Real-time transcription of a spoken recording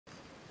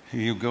Here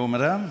you go,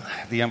 madame.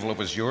 The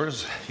envelope is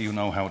yours. You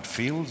know how it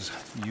feels.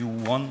 You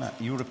won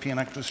European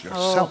Actress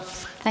yourself. Oh,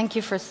 thank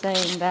you for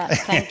saying that.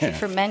 Thank you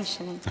for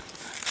mentioning.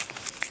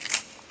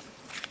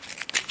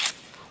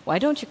 Why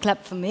don't you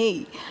clap for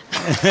me?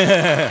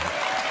 It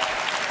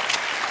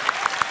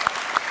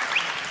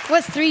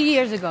was 3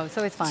 years ago,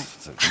 so it's fine.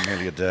 So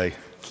nearly a day.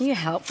 Can you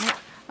help me?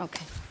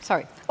 Okay,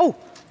 sorry. Oh,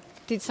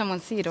 did someone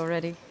see it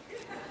already?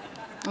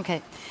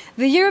 Okay.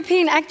 The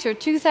European Actor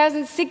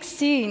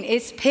 2016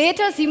 is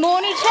Peter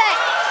Simonischek.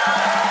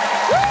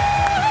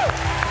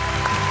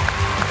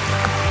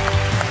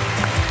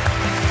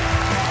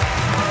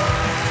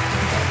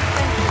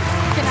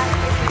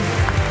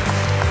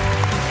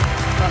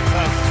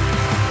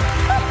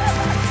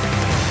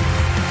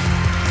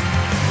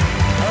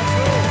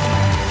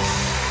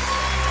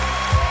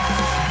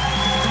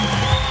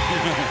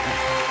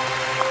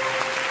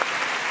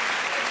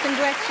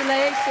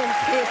 Congratulations,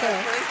 Peter.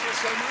 Thank you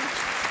so much.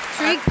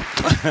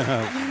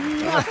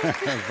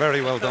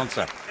 Very well done,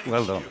 sir.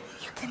 Well done.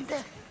 You can do.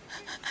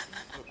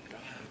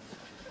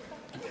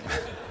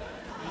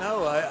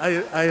 No,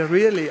 I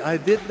really, I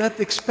did not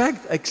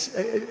expect,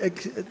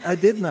 I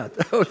did not.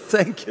 Oh,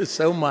 thank you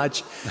so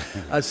much.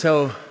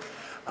 So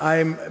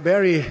I'm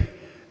very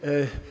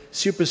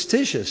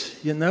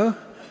superstitious, you know?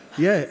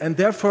 Yeah, and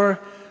therefore,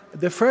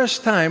 the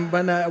first time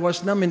when I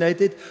was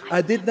nominated,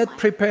 I did not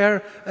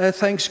prepare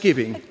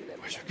Thanksgiving.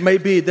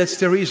 Maybe that's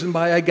the reason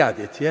why I got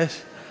it,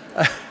 yes?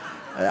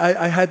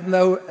 I had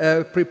no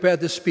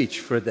prepared a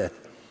speech for that.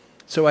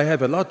 So I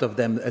have a lot of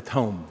them at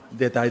home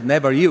that I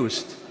never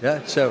used.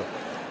 Yeah? So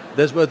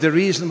that was the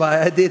reason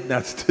why I did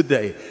not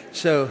today.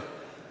 So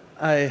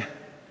I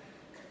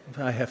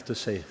have to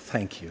say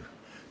thank you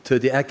to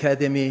the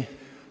Academy,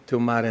 to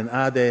Maren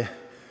Ade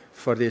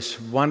for this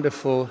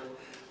wonderful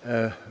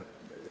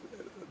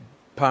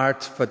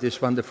part, for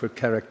this wonderful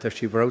character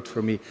she wrote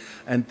for me,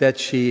 and that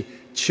she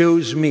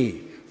chose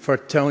me for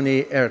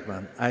Toni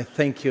Erdmann. I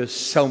thank you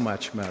so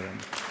much, Maren.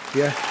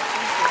 Yeah.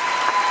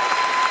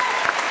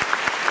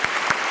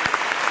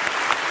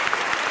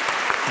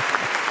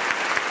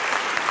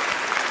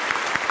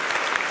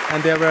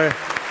 And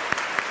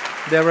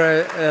there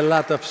were a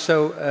lot of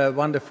so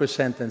wonderful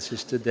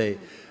sentences today.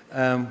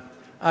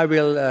 I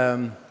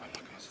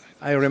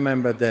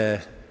remember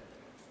the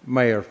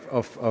mayor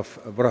of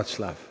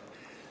Wroclaw.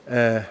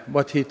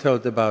 What he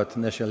told about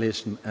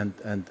nationalism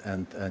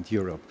and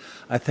Europe.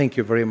 I thank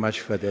you very much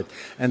for that.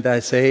 And I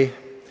say,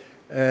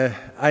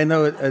 I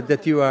know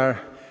that you are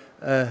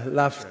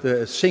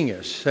loved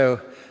singers, so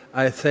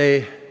I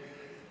say,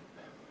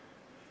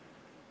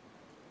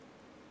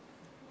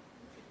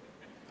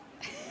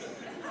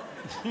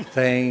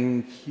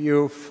 thank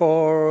you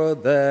for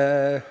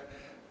the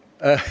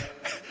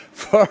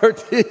for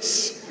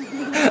this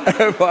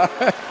award.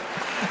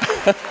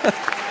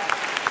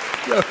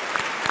 So,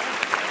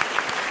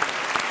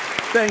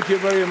 thank you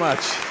very much.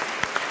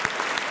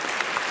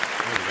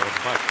 There you go.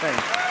 Bye.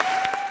 Thanks.